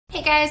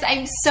Hey guys,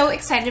 I'm so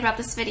excited about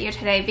this video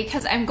today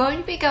because I'm going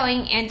to be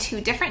going into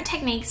different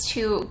techniques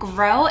to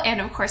grow and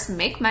of course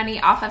make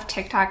money off of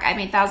TikTok. I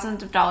made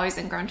thousands of dollars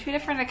and grown 2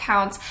 different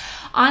accounts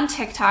on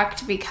TikTok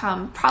to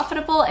become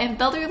profitable and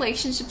build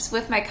relationships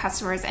with my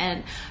customers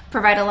and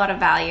provide a lot of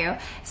value.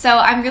 So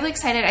I'm really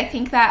excited. I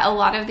think that a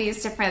lot of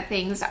these different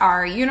things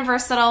are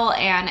universal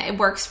and it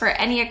works for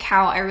any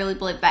account. I really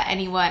believe that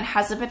anyone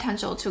has the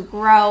potential to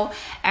grow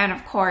and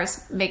of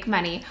course make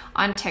money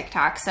on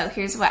TikTok. So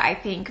here's what I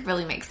think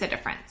really makes a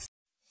difference.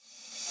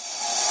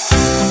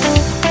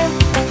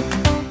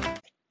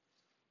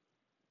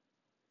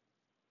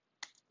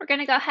 We're going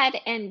to go ahead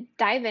and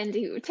dive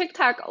into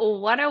TikTok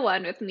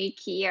 101 with me,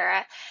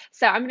 Kiera.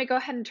 So I'm going to go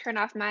ahead and turn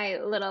off my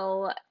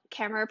little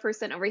camera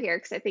person over here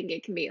because I think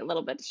it can be a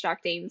little bit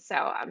distracting. So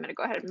I'm going to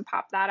go ahead and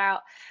pop that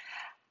out.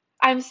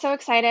 I'm so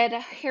excited.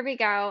 Here we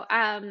go.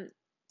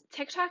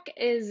 TikTok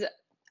is,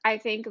 I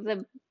think,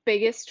 the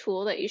biggest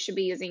tool that you should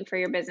be using for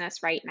your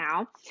business right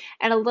now.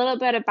 And a little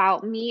bit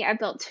about me, I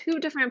built two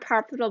different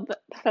profitable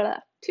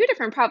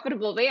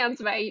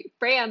brands by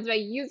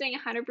using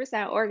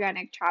 100%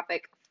 organic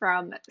traffic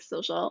from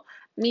social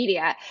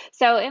media.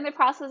 So in the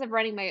process of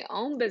running my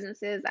own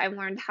businesses, I've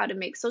learned how to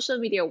make social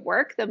media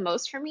work the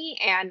most for me,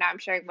 and now I'm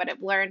sharing what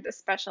I've learned,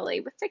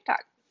 especially with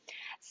TikTok.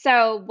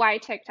 So why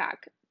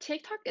TikTok?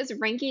 TikTok is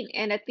ranking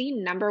in at the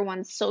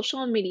 #1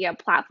 social media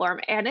platform,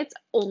 and it's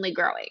only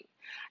growing.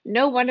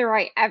 No wonder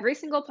why every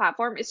single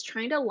platform is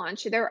trying to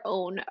launch their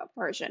own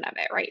version of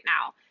it right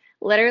now.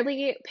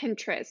 Literally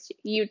Pinterest,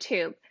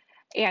 YouTube,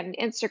 and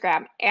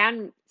Instagram,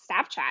 and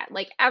Snapchat.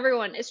 Like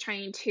everyone is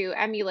trying to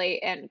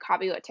emulate and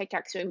copy what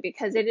TikTok's doing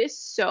because it is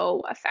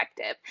so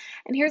effective.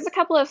 And here's a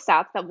couple of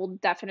stats that will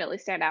definitely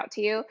stand out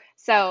to you.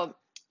 So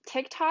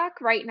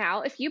TikTok right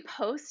now, if you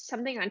post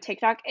something on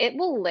TikTok, it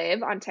will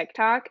live on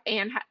TikTok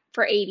and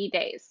for 80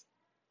 days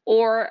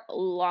or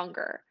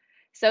longer.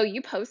 So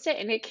you post it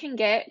and it can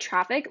get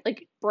traffic,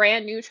 like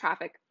brand new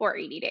traffic for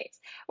 80 days.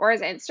 Whereas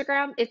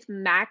Instagram, it's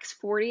max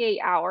 48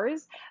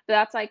 hours, but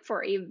that's like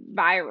for a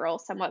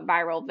somewhat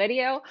viral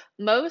video.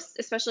 Most,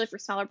 especially for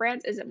smaller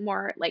brands, is it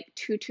more like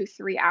 2 to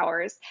 3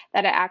 hours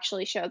that it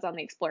actually shows on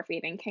the Explore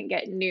feed and can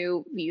get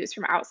new views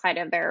from outside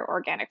of their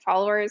organic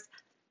followers.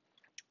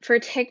 For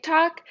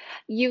TikTok,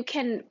 like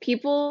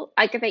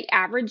the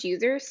average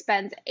user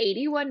spends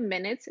 81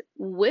 minutes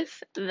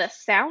with the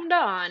sound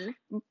on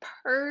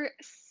per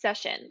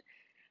session,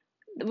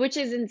 which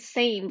is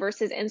insane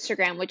versus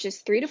Instagram, which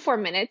is 3 to 4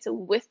 minutes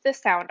with the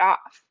sound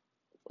off.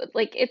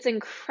 Like it's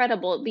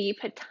incredible the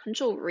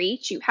potential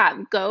reach you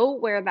have. Go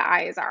where the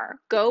eyes are,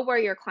 go where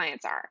your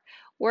clients are,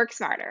 work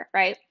smarter,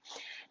 right?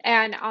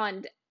 And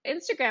on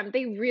Instagram,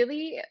 they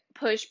really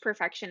push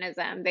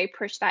perfectionism. They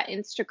push that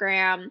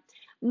Instagram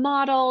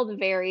modeled,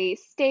 very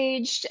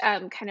staged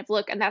kind of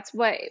look, and that's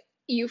what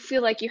you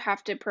feel like you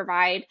have to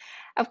provide.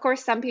 Of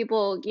course, some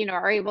people,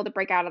 are able to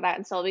break out of that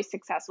and still be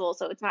successful,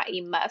 so it's not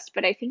a must,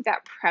 but I think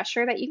that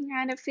pressure that you can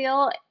kind of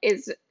feel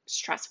is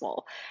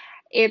stressful.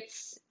 It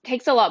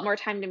takes a lot more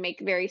time to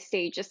make very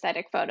stage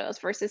aesthetic photos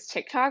versus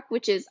TikTok,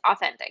 which is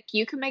authentic.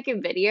 You can make a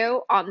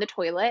video on the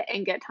toilet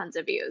and get tons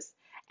of views,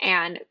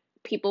 and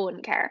people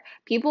wouldn't care.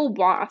 People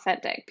want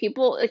authentic.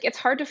 People, like, it's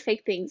hard to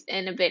fake things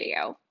in a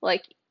video.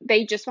 Like,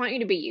 they just want you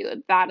to be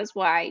you. That is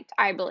why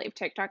I believe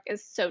TikTok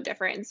is so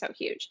different and so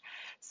huge.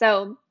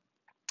 So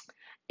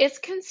it's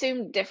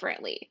consumed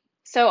differently.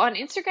 So on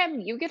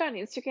Instagram, you get on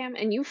Instagram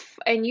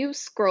and you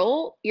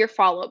scroll your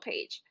follow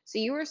page. So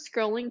you are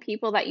scrolling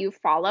people that you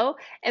follow,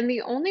 and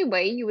the only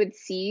way you would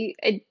see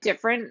a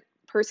different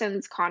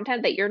person's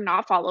content that you're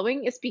not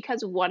following is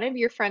because one of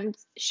your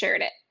friends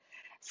shared it.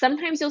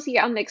 Sometimes you'll see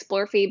it on the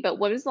Explore feed, but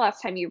when was the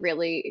last time you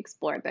really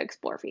explored the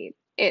Explore feed?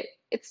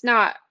 It's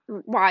not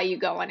why you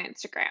go on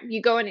Instagram.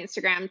 You go on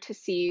Instagram to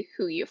see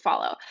who you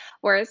follow.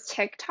 Whereas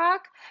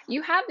TikTok,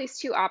 you have these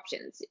two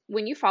options.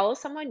 When you follow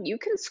someone, you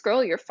can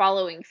scroll your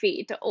following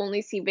feed to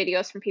only see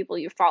videos from people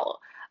you follow.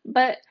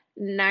 But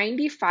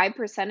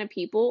 95% of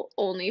people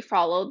only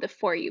follow the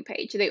For You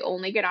page. They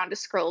only get on to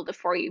scroll the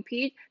For You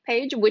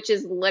page, which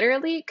is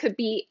literally could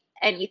be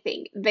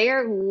anything. They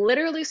are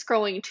literally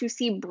scrolling to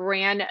see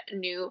brand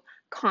new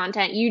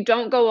content. You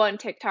don't go on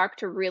TikTok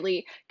to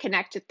really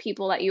connect with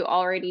people that you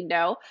already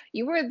know.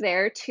 You are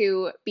there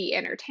to be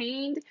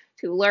entertained,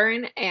 to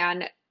learn,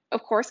 and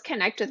of course,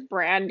 connect with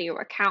brand new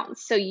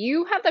accounts. So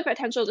you have the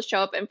potential to show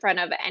up in front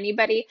of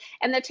anybody,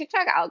 and the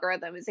TikTok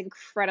algorithm is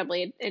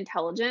incredibly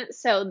intelligent,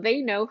 so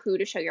they know who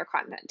to show your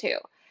content to.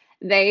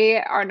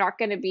 They are not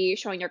going to be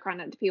showing your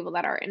content to people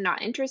that are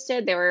not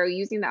interested. They are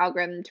using the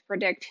algorithm to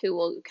predict who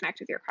will connect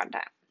with your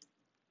content.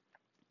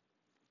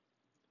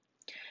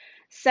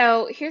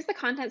 So here's the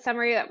content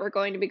summary that we're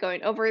going to be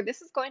going over.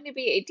 This is going to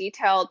be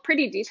a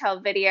pretty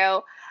detailed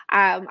video.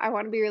 I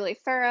want to be really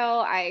thorough.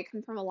 I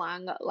come from a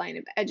long line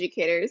of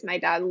educators. My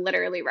dad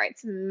literally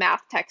writes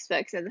math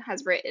textbooks and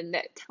has written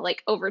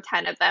like over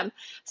 10 of them.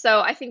 So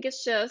I think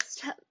it's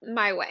just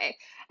my way.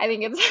 I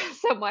think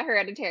it's somewhat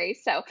hereditary.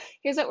 So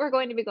here's what we're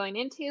going to be going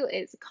into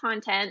is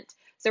content.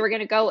 So we're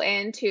going to go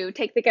in to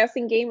take the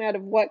guessing game out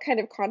of what kind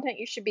of content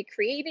you should be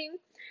creating.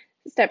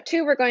 Step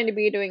 2, we're going to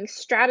be doing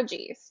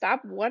strategy.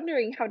 Stop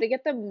wondering how to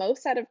get the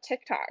most out of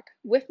TikTok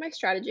with my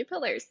strategy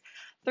pillars.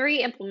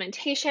 3,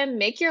 implementation.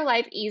 Make your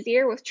life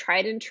easier with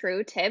tried and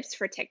true tips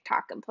for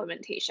TikTok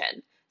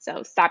implementation.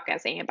 So stop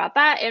guessing about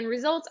that. And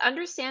results,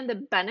 understand the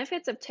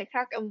benefits of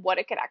TikTok and what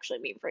it could actually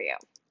mean for you.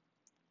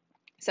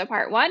 So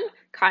part 1,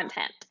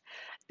 content.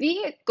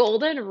 The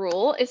golden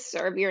rule is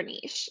serve your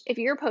niche. If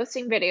you're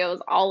posting videos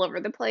all over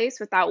the place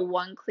without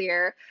one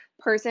clear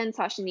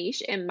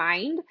person/niche in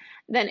mind,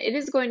 then it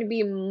is going to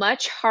be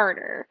much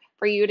harder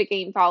for you to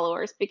gain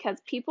followers because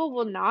people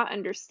will not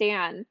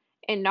understand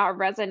and not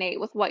resonate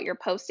with what you're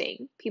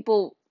posting.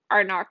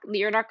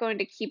 You're not going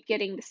to keep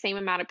getting the same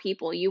amount of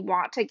people. You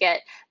want to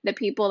get the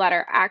people that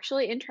are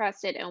actually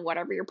interested in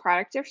whatever your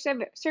product or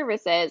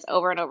service is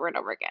over and over and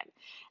over again.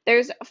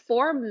 There's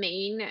 4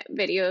 main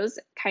videos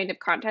kind of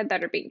content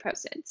that are being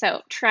posted.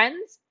 So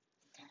trends,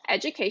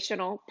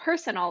 educational,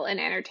 personal, and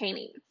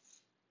entertaining.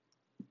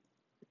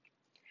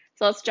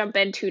 So let's jump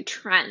into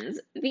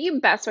trends. The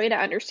best way to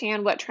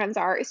understand what trends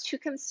are is to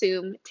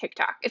consume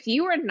TikTok. If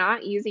you are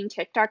not using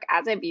TikTok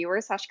as a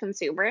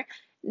viewer/consumer,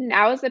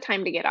 now is the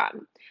time to get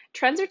on.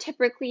 Trends are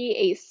typically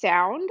a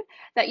sound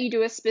that you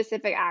do a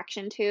specific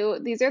action to.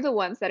 These are the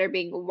ones that are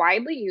being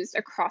widely used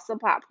across the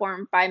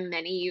platform by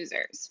many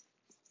users.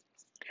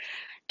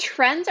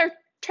 Trends are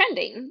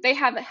trending. They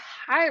have a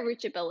high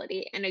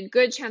reachability and a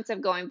good chance of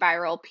going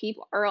viral.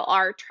 People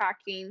are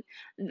tracking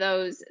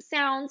those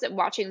sounds,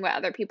 watching what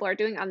other people are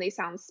doing on these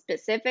sounds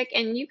specific.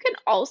 And you can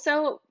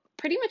also,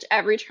 pretty much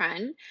every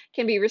trend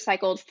can be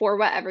recycled for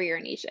whatever your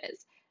niche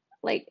is.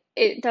 Like,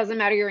 it doesn't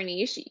matter your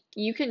niche.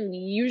 You can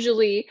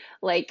usually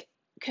what's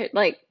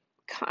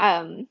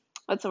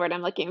the word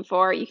I'm looking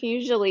for? You can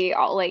usually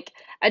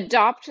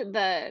adopt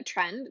the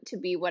trend to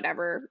be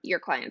whatever your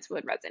clients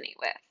would resonate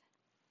with.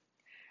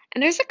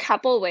 And there's a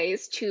couple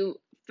ways to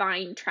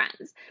find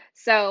trends.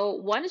 So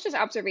one is just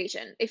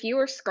observation. If you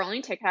are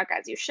scrolling TikTok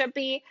as you should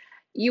be,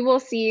 you will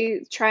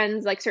see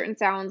trends like certain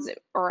sounds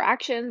or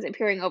actions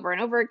appearing over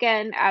and over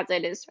again as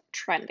it is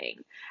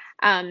trending.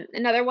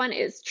 Another one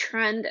is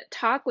Trend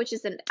Talk, which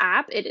is an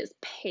app. It is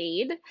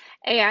paid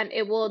and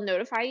it will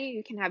notify you.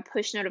 You can have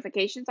push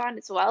notifications on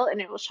as well,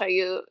 and it will show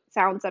you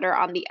sounds that are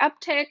on the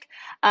uptick,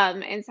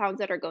 and sounds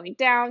that are going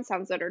down,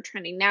 sounds that are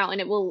trending now,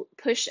 and it will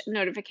push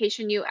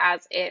notification you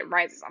as it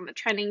rises on the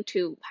trending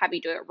to have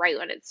you do it right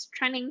when it's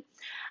trending.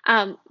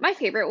 My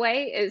favorite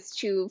way is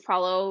to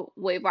follow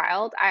Wave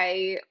Wild.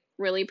 I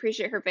really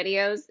appreciate her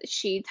videos.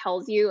 She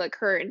tells you, like,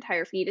 her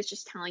entire feed is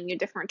just telling you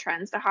different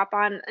trends to hop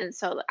on. And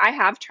so I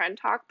have Trend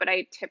Talk, but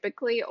I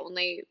typically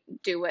only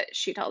do what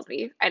she tells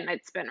me, and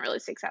it's been really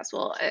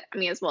successful. I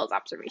mean, as well as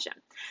observation.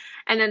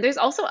 And then there's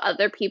also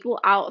other people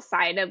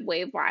outside of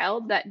Wave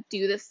Wild that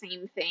do the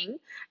same thing.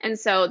 And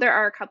so there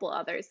are a couple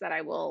others that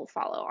I will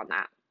follow on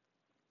that.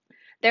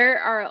 There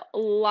are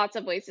lots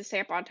of ways to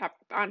stay up on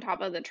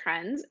top of the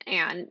trends.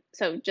 And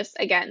so just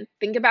again,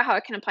 think about how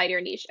it can apply to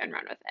your niche and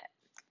run with it.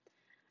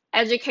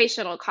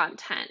 Educational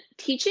content.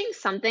 Teaching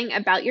something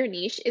about your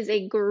niche is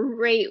a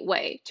great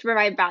way to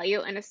provide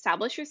value and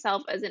establish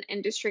yourself as an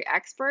industry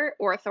expert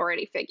or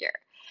authority figure.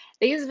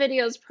 These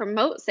videos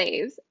promote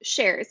saves,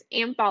 shares,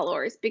 and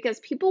followers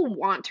because people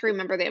want to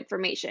remember the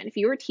information. If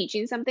you are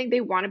teaching something, they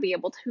want to be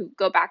able to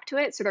go back to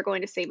it, so they're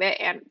going to save it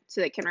and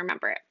so they can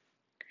remember it.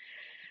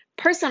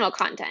 Personal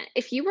content.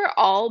 If you are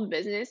all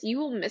business, you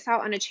will miss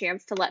out on a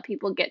chance to let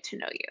people get to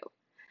know you.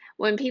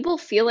 When people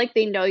feel like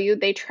they know you,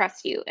 they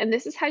trust you. And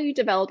this is how you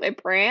develop a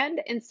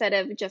brand instead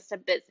of just a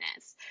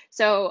business.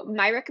 So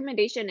my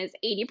recommendation is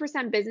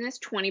 80% business,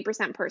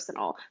 20%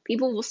 personal.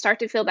 People will start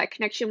to feel that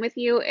connection with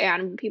you,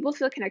 and when people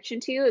feel connection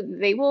to you,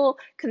 they will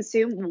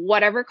consume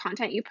whatever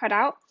content you put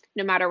out,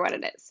 no matter what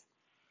it is.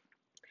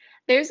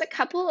 There's a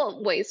couple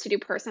of ways to do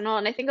personal,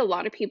 and I think a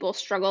lot of people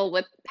struggle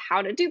with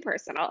how to do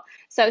personal.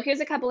 So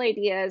here's a couple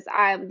ideas.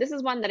 This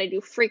is one that I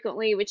do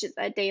frequently, which is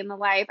a day in the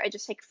life. I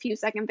just take a few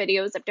second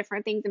videos of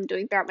different things I'm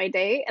doing throughout my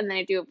day, and then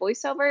I do a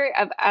voiceover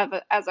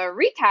as a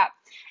recap.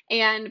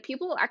 And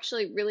people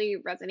actually really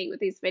resonate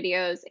with these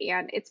videos,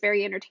 and it's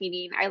very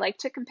entertaining. I like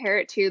to compare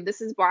it to,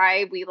 this is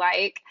why we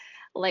like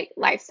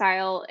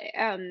lifestyle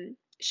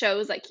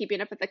shows like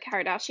Keeping Up with the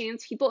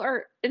Kardashians. People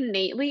are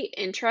innately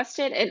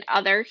interested in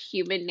other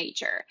human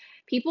nature.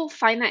 People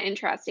find that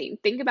interesting.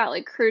 Think about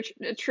like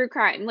true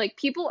crime. Like,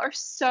 people are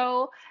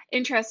so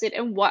interested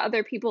in what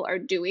other people are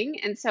doing.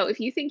 And so if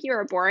you think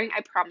you're boring,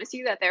 I promise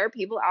you that there are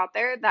people out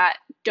there that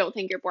don't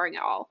think you're boring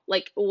at all.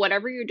 Like,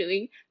 whatever you're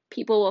doing,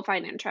 people will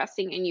find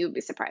interesting, and you would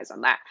be surprised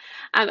on that.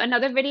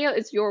 Another video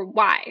is your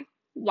why.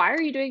 Why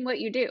are you doing what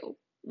you do?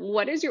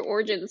 What is your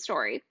origin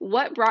story?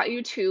 What brought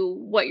you to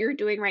what you're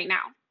doing right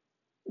now?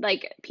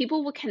 Like,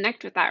 people will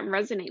connect with that and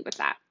resonate with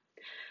that.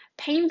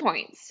 Pain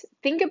points.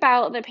 Think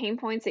about the pain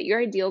points that your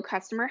ideal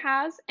customer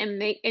has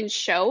and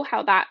show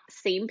how that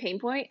same pain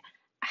point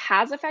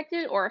has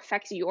affected or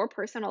affects your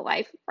personal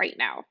life right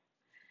now.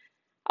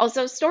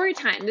 Also, story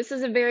time. This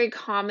is a very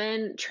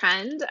common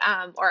trend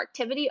or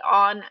activity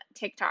on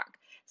TikTok.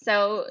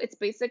 So it's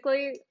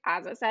basically,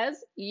 as it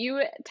says,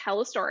 you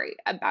tell a story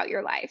about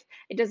your life.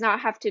 It does not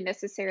have to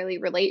necessarily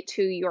relate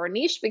to your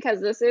niche because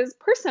this is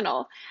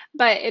personal,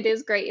 but it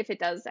is great if it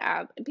does.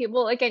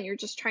 People, again, you're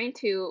just trying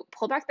to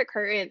pull back the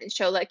curtain and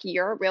show like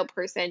you're a real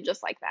person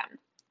just like them.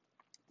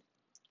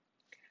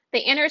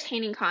 The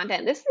entertaining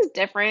content, this is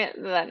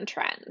different than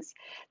trends.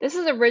 This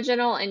is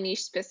original and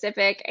niche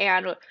specific,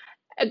 and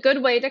a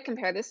good way to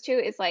compare this to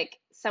is like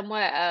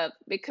somewhat of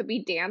it could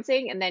be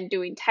dancing and then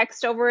doing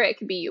text over it. It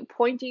could be you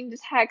pointing to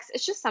text.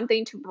 It's just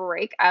something to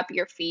break up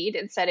your feed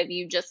instead of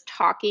you just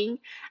talking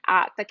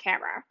at the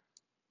camera.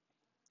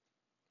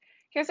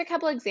 Here's a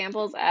couple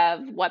examples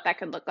of what that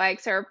could look like.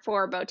 So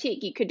for a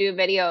boutique, you could do a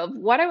video of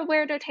what I would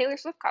wear to a Taylor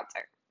Swift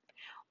concert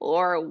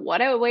or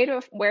what I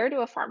would wear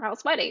to a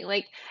farmhouse wedding,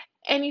 like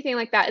anything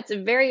like that. It's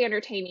a very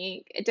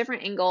entertaining, a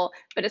different angle,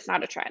 but it's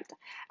not a trend.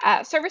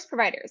 Service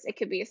providers, it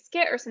could be a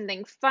skit or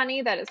something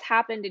funny that has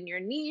happened in your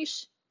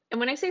niche. And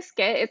when I say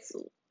skit, it's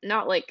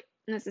not like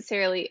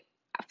necessarily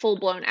full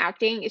blown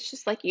acting, it's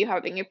just like you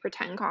having a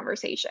pretend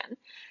conversation.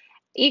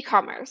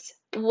 E-commerce,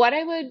 what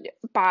I would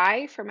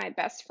buy for my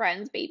best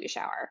friend's baby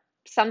shower,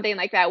 something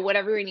like that,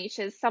 whatever your niche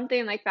is,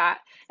 something like that.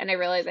 And I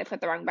realize I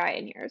put the wrong buy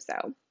in here,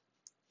 so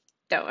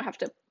don't have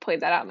to point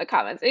that out in the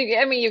comments.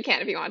 I mean, you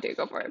can if you want to,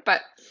 go for it.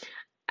 But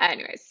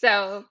anyway,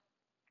 so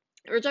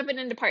we're jumping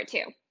into part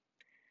two.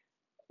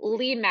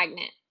 Lead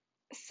magnet,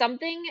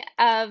 something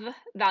of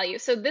value.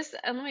 So this,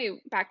 and let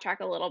me backtrack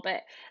a little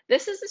bit.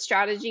 This is a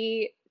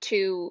strategy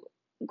to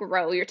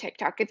grow your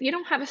TikTok. If you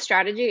don't have a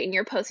strategy and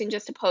you're posting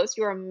just to post,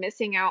 you are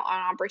missing out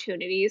on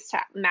opportunities to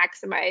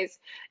maximize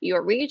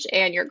your reach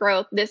and your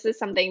growth. This is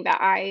something that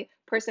I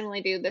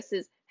personally do. This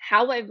is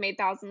how I've made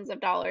thousands of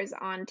dollars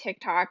on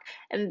TikTok.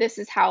 And this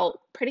is how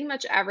pretty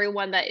much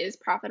everyone that is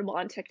profitable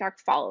on TikTok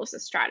follows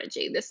this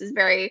strategy. This is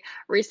very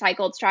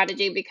recycled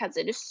strategy because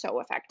it is so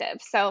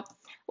effective. So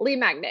lead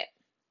magnet,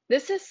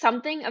 this is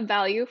something of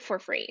value for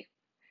free.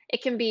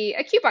 It can be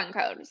a coupon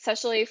code,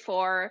 especially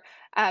for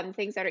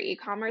things that are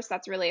e-commerce.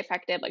 That's really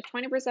effective, like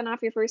 20%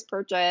 off your first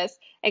purchase,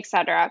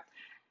 etc.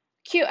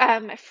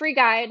 Free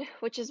guide,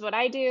 which is what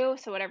I do.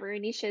 So whatever your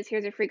niche is,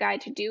 here's a free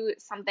guide to do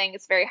something.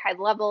 It's very high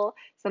level,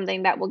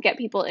 something that will get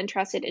people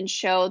interested and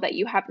show that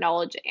you have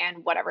knowledge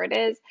and whatever it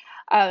is.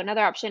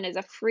 Another option is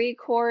a free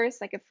course,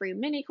 like a free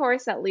mini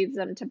course that leads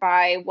them to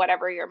buy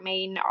whatever your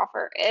main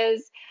offer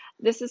is.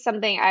 This is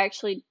something I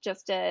actually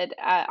just did,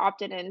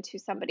 opted into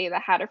somebody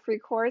that had a free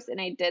course and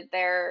I did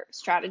their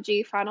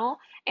strategy funnel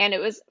and it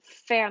was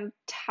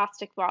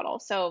fantastic model.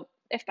 So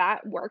if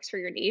that works for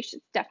your niche,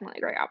 it's definitely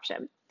a great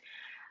option.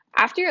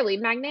 After your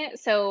lead magnet,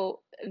 so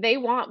they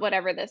want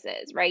whatever this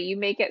is, right? You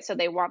make it so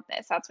they want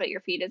this. That's what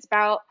your feed is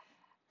about.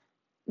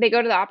 They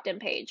go to the opt-in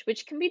page,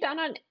 which can be done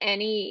on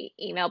any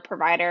email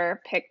provider,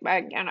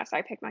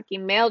 PicMonkey,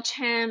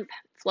 MailChimp,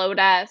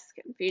 Flowdesk,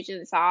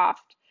 Infusionsoft,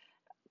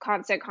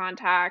 Constant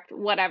Contact,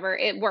 whatever.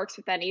 It works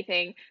with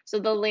anything. So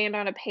they'll land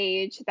on a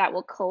page that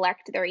will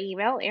collect their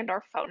email and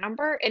our phone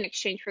number in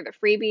exchange for the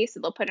freebie. So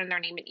they'll put in their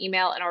name and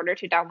email in order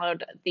to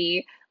download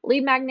the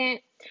lead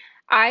magnet.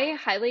 I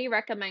highly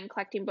recommend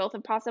collecting both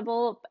if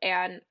possible,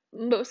 and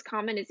most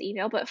common is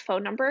email, but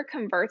phone number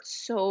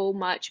converts so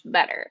much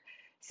better.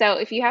 So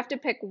if you have to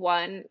pick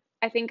one,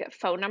 I think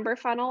phone number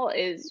funnel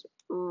is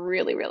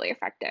really, really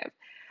effective.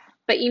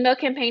 But email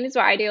campaign is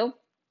what I do.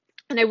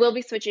 And I will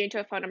be switching to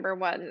a phone number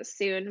one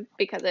soon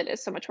because it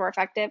is so much more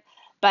effective.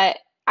 But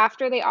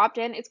after they opt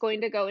in, it's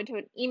going to go into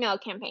an email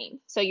campaign.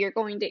 So you're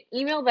going to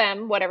email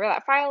them whatever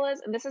that file is,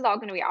 and this is all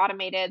going to be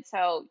automated,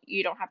 so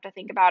you don't have to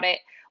think about it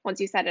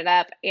once you set it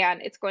up.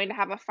 And it's going to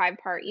have a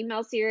 5-part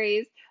email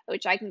series,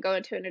 which I can go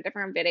into in a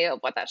different video of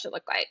what that should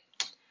look like.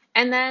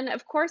 And then,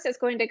 of course, it's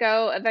going to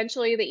go,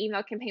 eventually the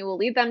email campaign will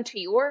lead them to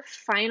your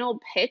final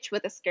pitch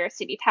with a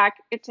scarcity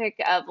tactic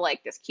of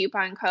like this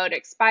coupon code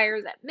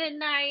expires at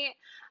midnight,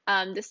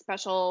 this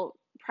special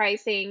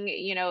pricing,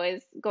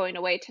 is going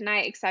away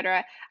tonight,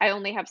 etc. I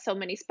only have so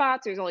many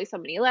spots, there's only so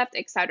many left,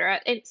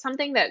 etc. It's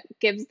something that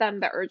gives them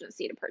the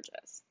urgency to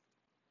purchase.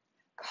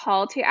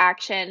 Call to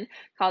action,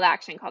 call to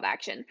action, call to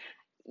action.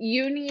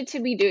 You need to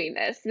be doing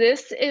this.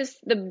 This is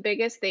the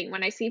biggest thing.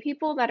 When I see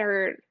people that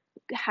are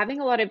having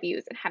a lot of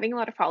views and having a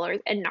lot of followers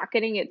and not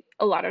getting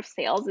a lot of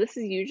sales, this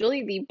is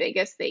usually the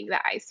biggest thing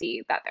that I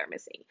see that they're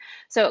missing.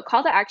 So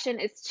call to action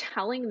is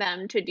telling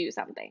them to do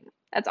something.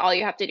 That's all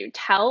you have to do.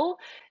 Tell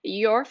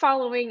your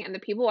following and the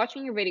people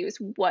watching your videos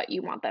what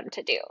you want them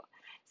to do.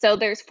 So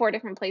there's 4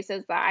 different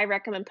places that I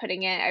recommend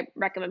putting it. I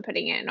recommend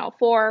putting it in all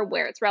 4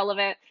 where it's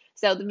relevant.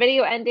 So the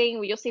video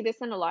ending, you'll see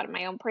this in a lot of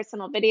my own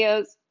personal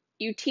videos.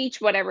 You teach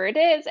whatever it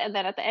is, and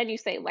then at the end you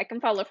say like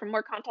and follow for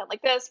more content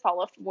like this,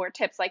 follow for more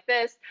tips like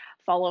this,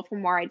 follow for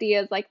more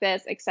ideas like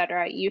this,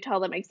 etc. You tell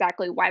them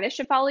exactly why they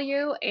should follow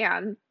you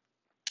and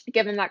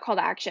give them that call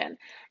to action.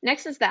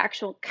 Next is the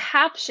actual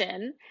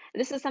caption.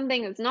 This is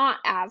something that's not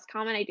as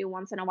common. I do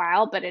once in a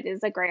while, but it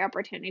is a great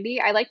opportunity.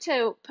 I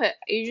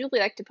usually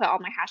like to put all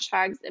my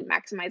hashtags and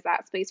maximize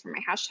that space for my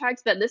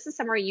hashtags, but this is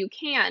somewhere you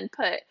can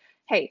put,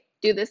 hey,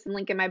 do this and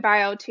link in my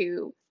bio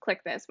to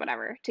click this,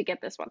 whatever, to get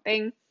this one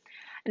thing.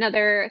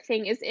 Another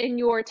thing is in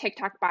your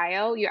TikTok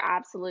bio, you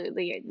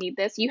absolutely need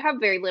this. You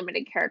have very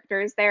limited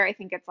characters there. I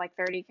think it's like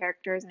 30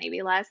 characters,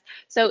 maybe less.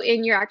 So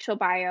in your actual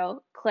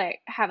bio,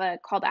 have a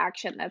call to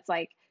action that's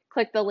like,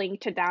 click the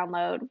link to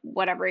download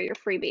whatever your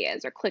freebie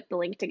is, or click the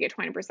link to get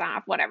 20%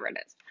 off, whatever it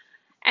is.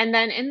 And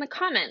then in the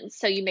comments,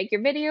 so you make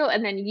your video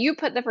and then you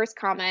put the first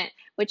comment,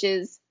 which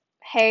is,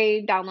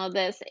 hey, download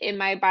this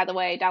by the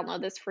way, download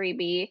this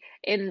freebie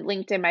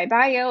linked in my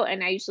bio.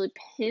 And I usually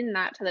pin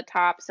that to the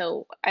top,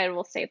 so I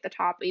will stay at the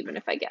top even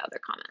if I get other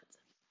comments.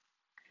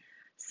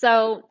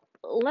 So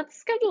let's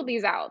schedule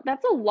these out.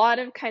 That's a lot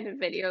of kind of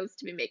videos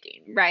to be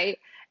making, right?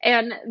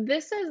 And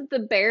this is the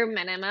bare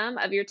minimum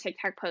of your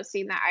TikTok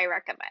posting that I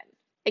recommend.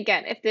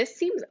 Again, if this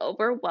seems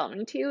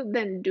overwhelming to you,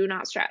 then do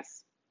not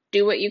stress.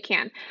 Do what you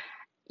can.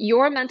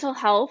 Your mental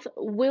health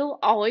will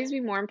always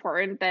be more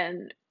important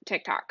than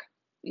TikTok.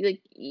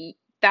 Like,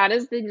 that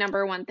is the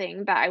number one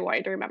thing that I want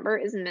you to remember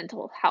is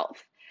mental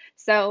health.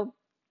 So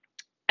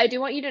I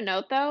do want you to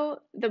note though,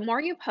 the more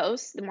you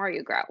post, the more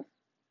you grow.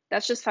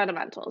 That's just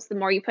fundamentals. The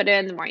more you put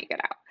in, the more you get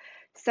out.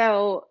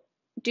 So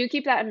do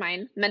keep that in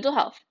mind. Mental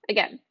health,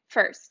 again,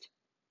 first.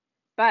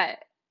 But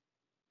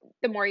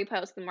the more you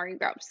post, the more you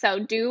grow. So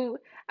do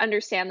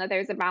understand that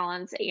there's a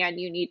balance and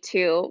you need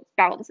to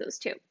balance those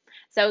two.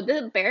 So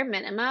the bare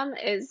minimum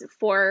is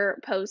 4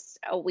 posts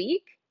a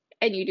week,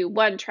 and you do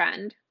 1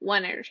 trend,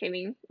 1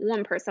 entertaining,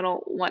 1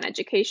 personal, 1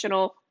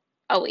 educational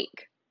a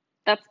week.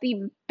 That's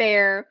the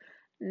bare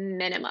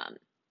minimum.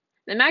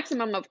 The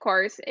maximum, of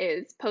course,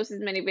 is post as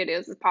many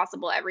videos as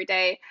possible every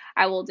day.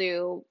 I will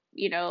do,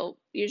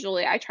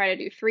 usually I try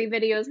to do 3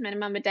 videos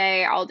minimum a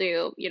day. I'll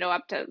do,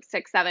 up to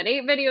 6, 7,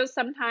 8 videos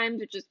sometimes,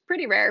 which is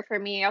pretty rare for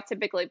me. I'll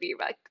typically be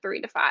like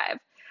 3 to 5.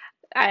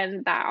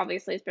 And that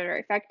obviously has been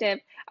very effective.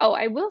 Oh,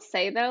 I will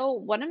say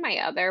though,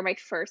 my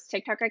first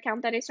TikTok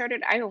account that I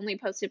started, I only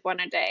posted 1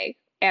 a day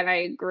and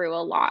I grew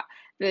a lot.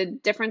 The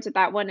difference with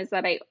that one is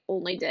that I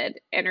only did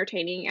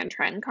entertaining and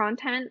trend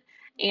content.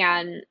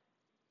 And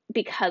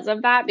because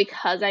of that,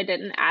 because I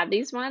didn't add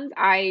these ones,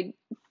 I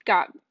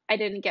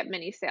didn't get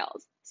many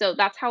sales. So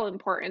that's how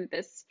important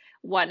this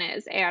one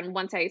is. And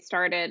once I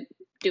started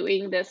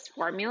doing this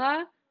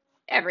formula,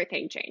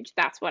 everything changed.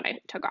 That's when I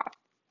took off.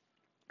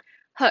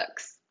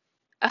 Hooks.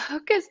 A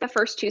hook is the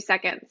first 2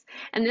 seconds,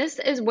 and this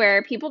is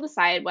where people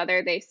decide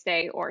whether they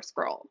stay or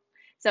scroll.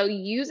 So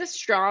use a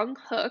strong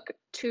hook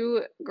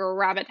to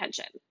grab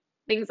attention.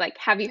 Things like,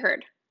 have you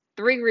heard?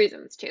 3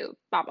 reasons to,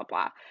 blah, blah,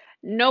 blah.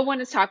 No one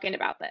is talking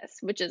about this,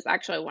 which is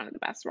actually one of the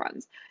best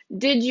ones.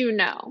 Did you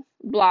know?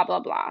 Blah,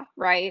 blah, blah,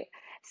 right?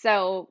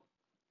 So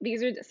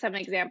these are some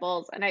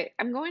examples, and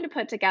I'm going to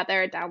put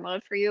together a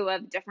download for you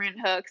of different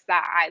hooks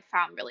that I've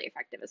found really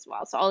effective as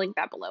well. So I'll link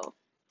that below.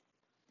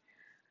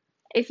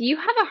 If you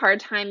have a hard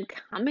time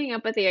coming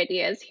up with the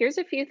ideas, here's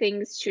a few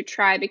things to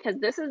try, because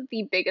this is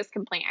the biggest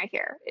complaint I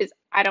hear is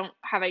I don't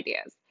have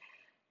ideas.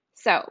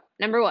 So,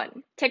 number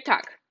 1,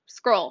 TikTok,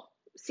 scroll,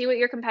 see what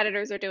your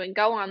competitors are doing.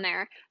 Go on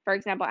there. For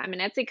example, I'm an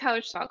Etsy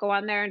coach, so I'll go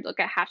on there and look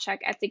at hashtag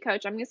Etsy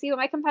coach. I'm going to see what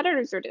my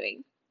competitors are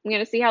doing. I'm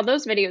going to see how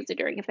those videos are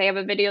doing. If they have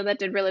a video that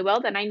did really well,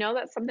 then I know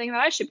that's something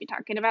that I should be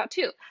talking about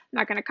too. I'm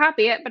not going to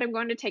copy it, but I'm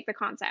going to take the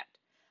concept.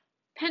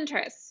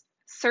 Pinterest.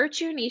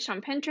 Search your niche on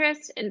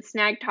Pinterest and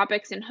snag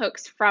topics and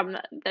hooks from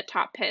the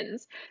top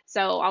pins.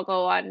 So I'll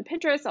go on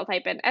Pinterest, I'll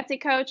type in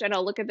Etsy coach, and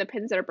I'll look at the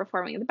pins that are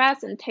performing the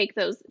best and take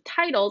those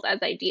titles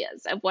as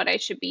ideas of what I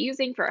should be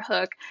using for a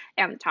hook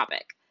and the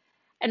topic.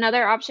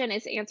 Another option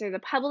is Answer the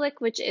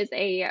Public, which is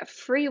a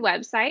free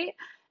website,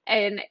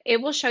 and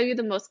it will show you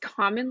the most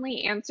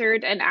commonly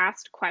answered and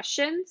asked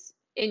questions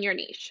in your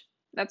niche.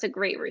 That's a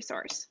great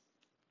resource.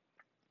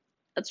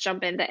 Let's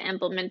jump into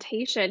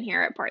implementation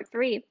here at part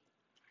 3.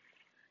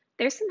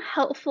 There's some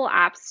helpful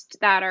apps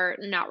that are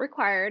not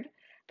required,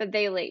 but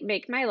they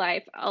make my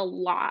life a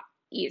lot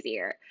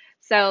easier.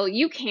 So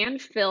you can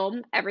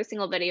film every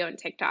single video in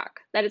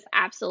TikTok. That is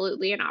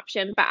absolutely an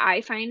option, but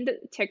I find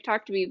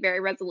TikTok to be very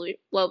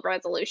low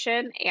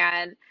resolution,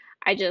 and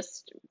I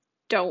just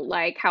don't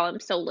like how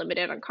I'm so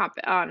limited on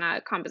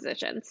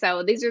composition.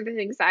 So these are the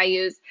things I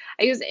use.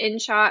 I use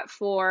InShot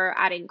for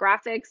adding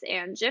graphics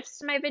and GIFs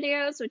to my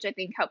videos, which I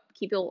think help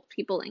keep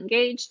people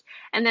engaged.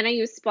 And then I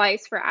use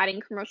Splice for adding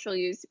commercial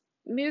use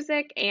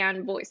music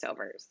and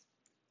voiceovers.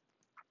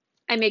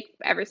 I make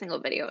every single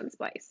video in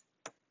Splice.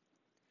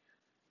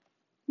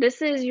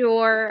 This is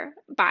your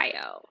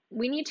bio.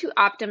 We need to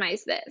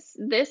optimize this.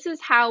 This is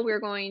how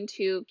we're going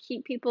to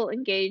keep people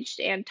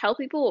engaged and tell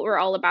people what we're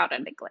all about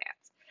at a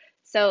glance.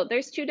 So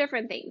there's 2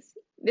 different things.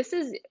 This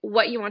is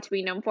what you want to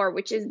be known for,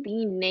 which is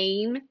the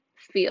name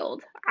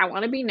field. I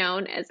want to be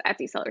known as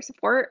Etsy Seller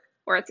Support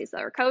or Etsy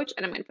Seller Coach,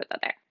 and I'm going to put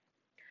that there.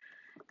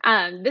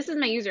 This is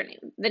my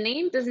username. The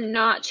name does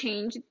not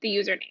change the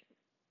username.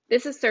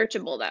 This is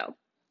searchable though.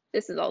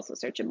 This is also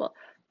searchable,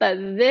 but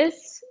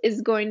this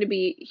is going to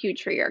be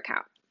huge for your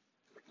account.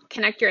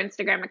 Connect your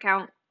Instagram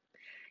account.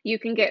 You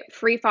can get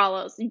free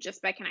follows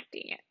just by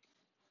connecting it.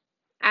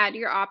 Add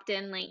your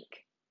opt-in link.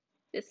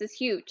 This is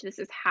huge. This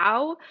is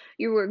how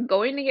you are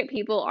going to get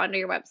people onto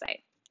your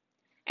website.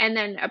 And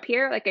then up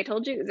here, like I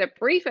told you, is a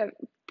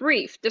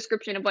brief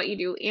description of what you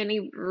do and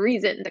a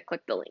reason to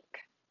click the link.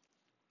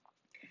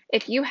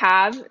 If you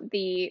have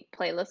the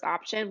playlist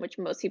option, which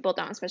most people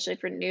don't, especially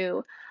for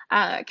new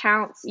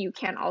accounts, you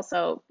can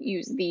also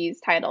use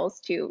these titles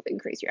to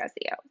increase your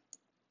SEO.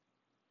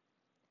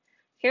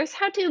 Here's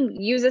how to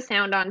use a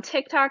sound on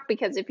TikTok,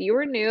 because if you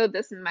are new,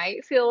 this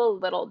might feel a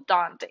little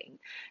daunting.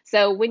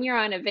 So when you're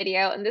on a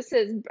video, and this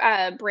is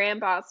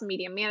Brand Boss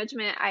Media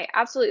Management, I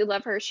absolutely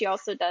love her. She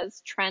also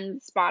does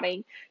trend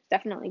spotting.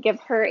 Definitely give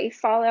her a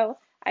follow.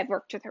 I've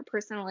worked with her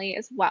personally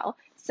as well.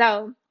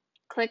 So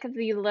click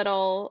the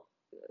little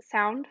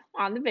sound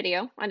on the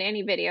video, on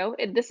any video.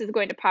 This is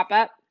going to pop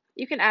up.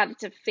 You can add it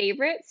to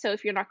favorites. So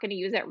if you're not going to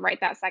use it right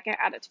that second,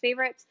 add it to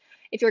favorites.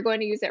 If you're going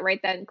to use it right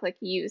then, click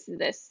use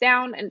this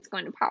sound, and it's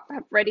going to pop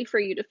up ready for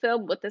you to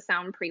film with the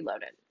sound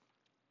preloaded.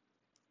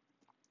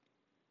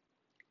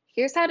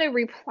 Here's how to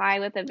reply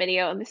with a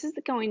video, and this is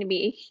going to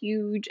be a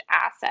huge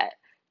asset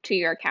to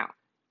your account.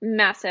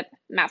 Massive,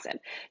 massive.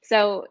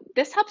 So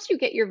this helps you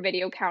get your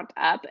video count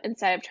up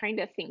instead of trying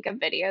to think of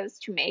videos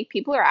to make.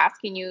 People are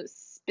asking you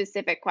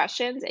specific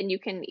questions, and you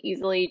can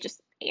easily just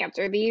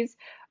answer these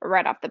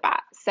right off the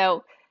bat.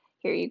 So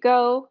here you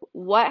go.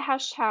 What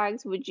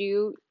hashtags would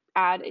you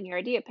add in your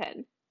idea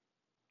pin?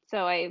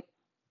 So I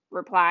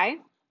reply,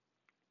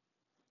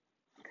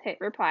 hit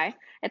reply.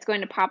 It's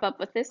going to pop up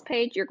with this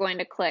page. You're going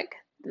to click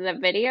the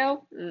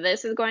video.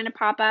 This is going to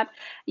pop up.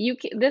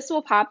 This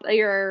will pop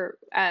your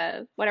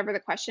whatever the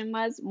question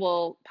was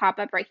will pop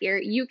up right here.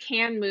 You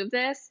can move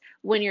this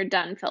when you're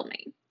done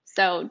filming.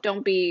 So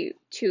don't be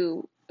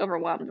too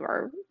overwhelmed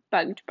or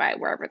bugged by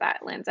wherever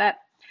that lands at.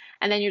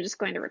 And then you're just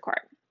going to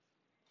record.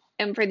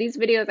 And for these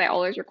videos, I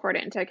always record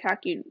it in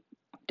TikTok. You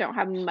don't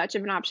have much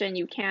of an option.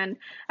 You can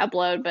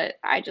upload, but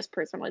I just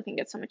personally think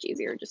it's so much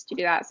easier just to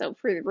do that. So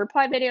for the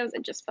reply videos,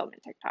 I just film in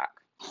TikTok.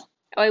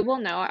 Oh, I will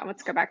note,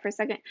 let's go back for a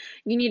second.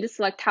 You need to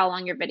select how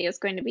long your video is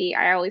going to be.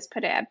 I always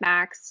put it at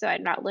max, so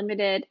I'm not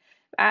limited.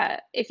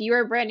 If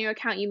you're a brand new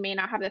account, you may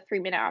not have the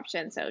 3-minute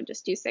option, so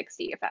just do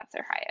 60 if that's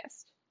their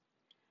highest.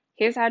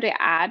 Here's how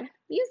to add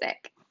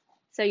music.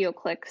 So you'll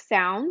click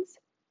sounds.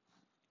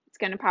 It's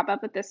going to pop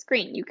up with this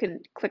screen. You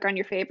can click on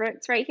your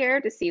favorites right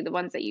here to see the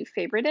ones that you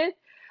favorited,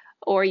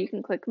 or you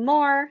can click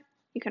more.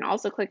 You can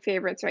also click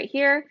favorites right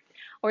here,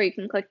 or you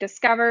can click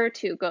discover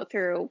to go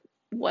through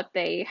what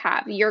they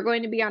have. You're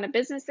going to be on a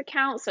business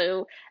account,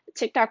 so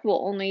TikTok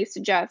will only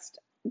suggest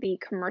the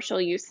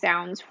commercial use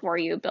sounds for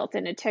you built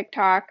into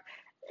TikTok.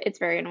 It's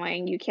very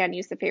annoying. You can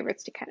use the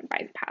favorites to kind of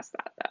bypass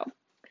that though.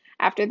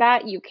 After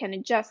that, you can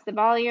adjust the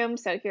volume.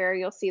 So here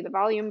you'll see the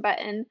volume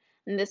button,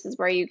 and this is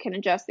where you can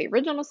adjust the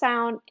original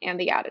sound and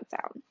the added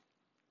sound.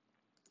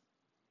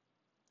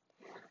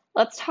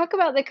 Let's talk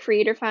about the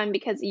Creator Fund,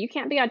 because you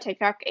can't be on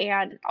TikTok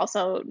and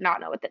also not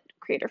know what the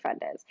Creator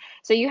Fund is.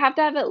 So you have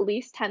to have at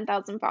least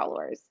 10,000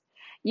 followers.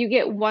 You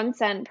get 1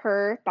 cent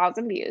per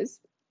 1,000 views,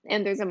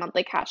 and there's a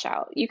monthly cash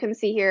out. You can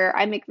see here,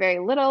 I make very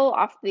little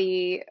off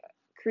the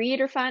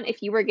Creator Fund.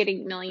 If you were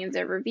getting millions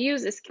of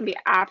reviews, this can be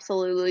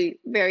absolutely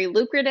very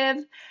lucrative.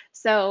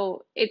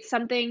 So it's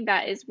something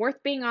that is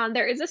worth being on.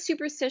 There is a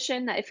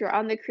superstition that if you're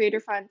on the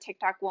Creator Fund,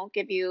 TikTok won't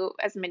give you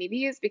as many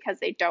views because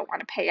they don't want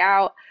to pay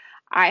out.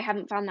 I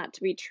haven't found that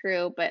to be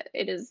true, but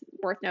it is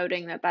worth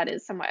noting that that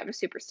is somewhat of a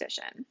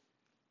superstition.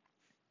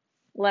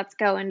 Let's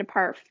go into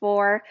part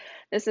 4.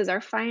 This is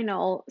our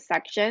final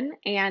section,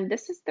 and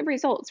this is the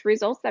results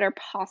that are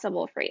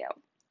possible for you.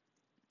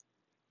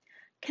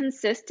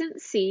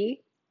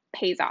 Consistency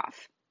pays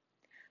off.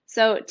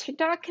 So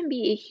TikTok can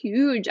be a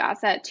huge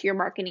asset to your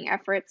marketing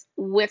efforts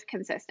with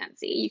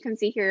consistency. You can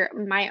see here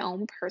my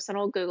own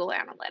personal Google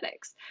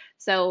Analytics.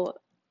 So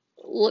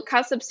look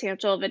how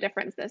substantial of a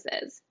difference this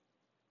is.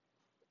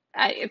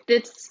 If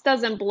this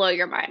doesn't blow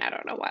your mind, I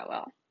don't know what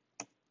will.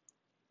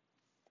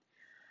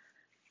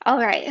 All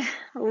right,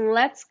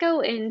 let's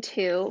go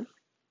into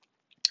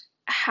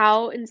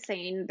how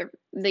insane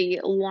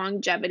the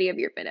longevity of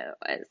your video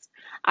is.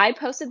 I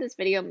posted this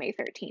video May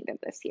 13th of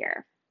this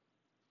year.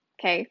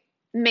 Okay,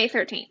 May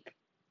 13th.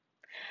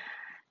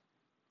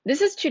 This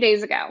is 2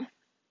 days ago,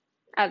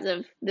 as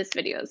of this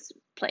video's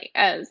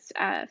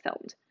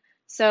filmed.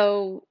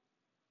 So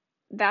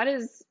that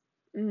is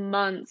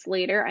months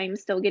later. I'm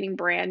still getting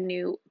brand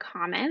new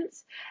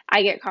comments.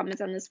 I get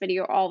comments on this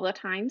video all the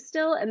time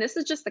still, and this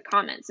is just the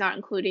comments, not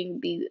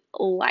including the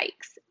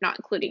likes, not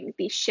including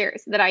the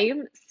shares that I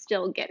am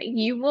still getting.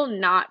 You will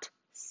not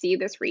see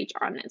this reach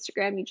on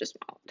Instagram. You just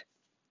won't.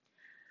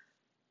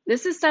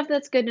 This is stuff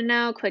that's good to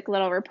know. Quick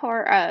little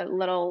report,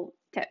 little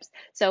tips.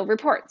 So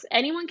reports.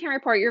 Anyone can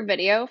report your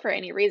video for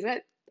any reason.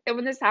 And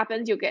when this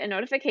happens, you'll get a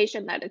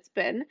notification that it's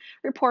been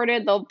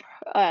reported. They'll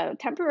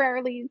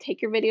temporarily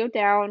take your video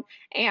down,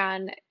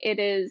 and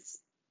it's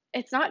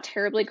not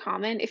terribly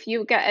common. If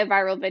you get a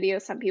viral video,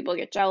 some people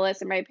get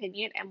jealous, in my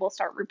opinion, and will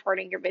start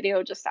reporting your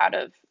video just out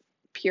of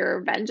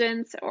pure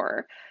vengeance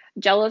or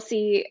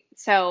jealousy.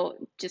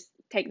 So just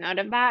take note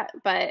of that.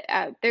 But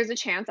there's a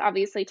chance,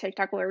 obviously,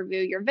 TikTok will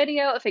review your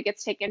video. If it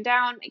gets taken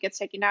down, it gets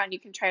taken down. You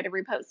can try to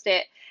repost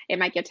it. It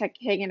might get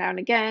taken down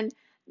again.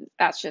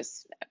 That's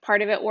just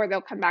part of it. Or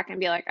they'll come back and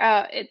be like,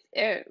 oh,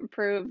 it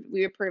approved,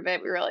 we approve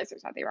it, we realize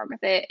there's nothing wrong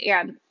with it.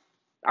 And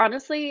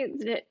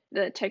honestly,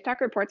 the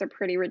TikTok reports are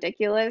pretty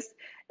ridiculous.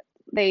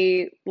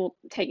 They will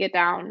take it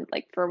down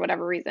like for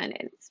whatever reason.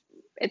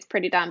 It's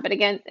pretty dumb. But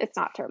again, it's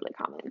not terribly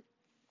common.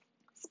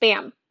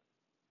 Spam.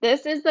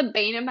 This is the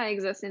bane of my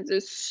existence.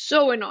 It's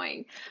so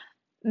annoying.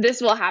 This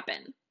will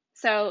happen.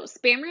 So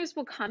spammers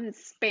will come and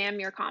spam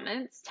your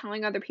comments,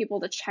 telling other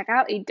people to check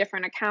out a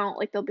different account.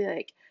 Like they'll be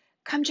like,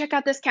 come check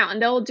out this account.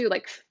 And they'll do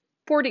like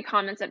 40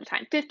 comments at a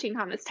time, 15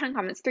 comments, 10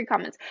 comments, 3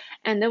 comments,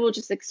 and they will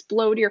just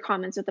explode your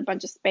comments with a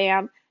bunch of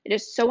spam. It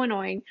is so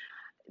annoying.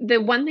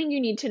 The one thing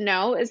you need to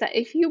know is that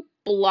if you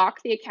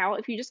block the account,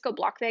 if you just go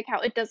block the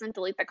account, it doesn't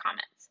delete the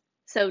comments.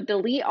 So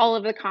delete all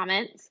of the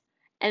comments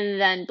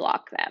and then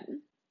block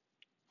them.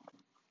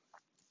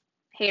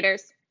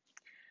 Haters.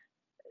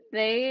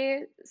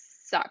 They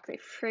suck. They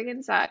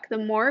friggin' suck. The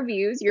more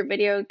views your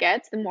video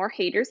gets, the more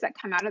haters that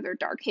come out of their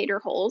dark hater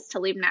holes to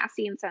leave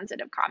nasty and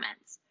sensitive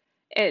comments.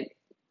 It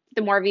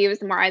the more views,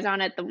 the more eyes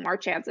on it, the more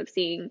chance of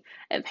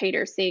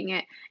haters seeing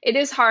it. It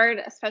is hard,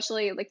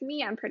 especially like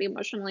me, I'm pretty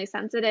emotionally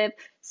sensitive,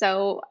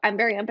 so I'm a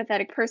very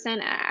empathetic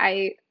person.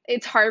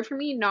 It's hard for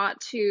me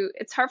not to,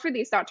 it's hard for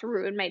these not to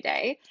ruin my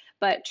day,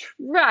 but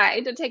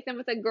try to take them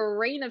with a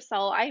grain of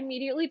salt. I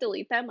immediately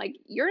delete them. Like,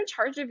 you're in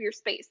charge of your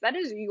space. That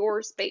is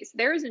your space.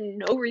 There is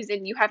no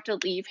reason you have to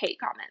leave hate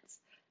comments.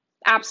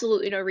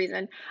 Absolutely no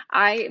reason.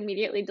 I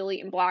immediately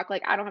delete and block.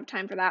 Like, I don't have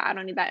time for that. I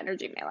don't need that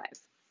energy in my life.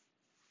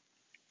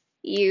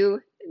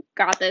 You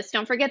got this.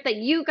 Don't forget that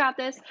you got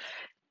this.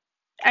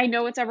 I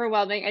know it's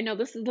overwhelming. I know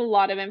this is a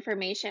lot of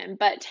information,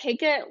 but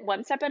take it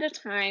one step at a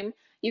time.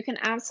 You can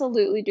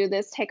absolutely do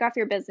this. Take off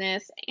your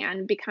business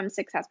and become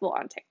successful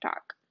on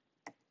TikTok.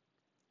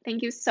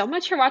 Thank you so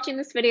much for watching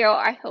this video.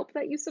 I hope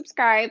that you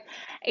subscribe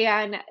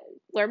and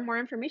learn more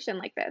information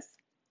like this.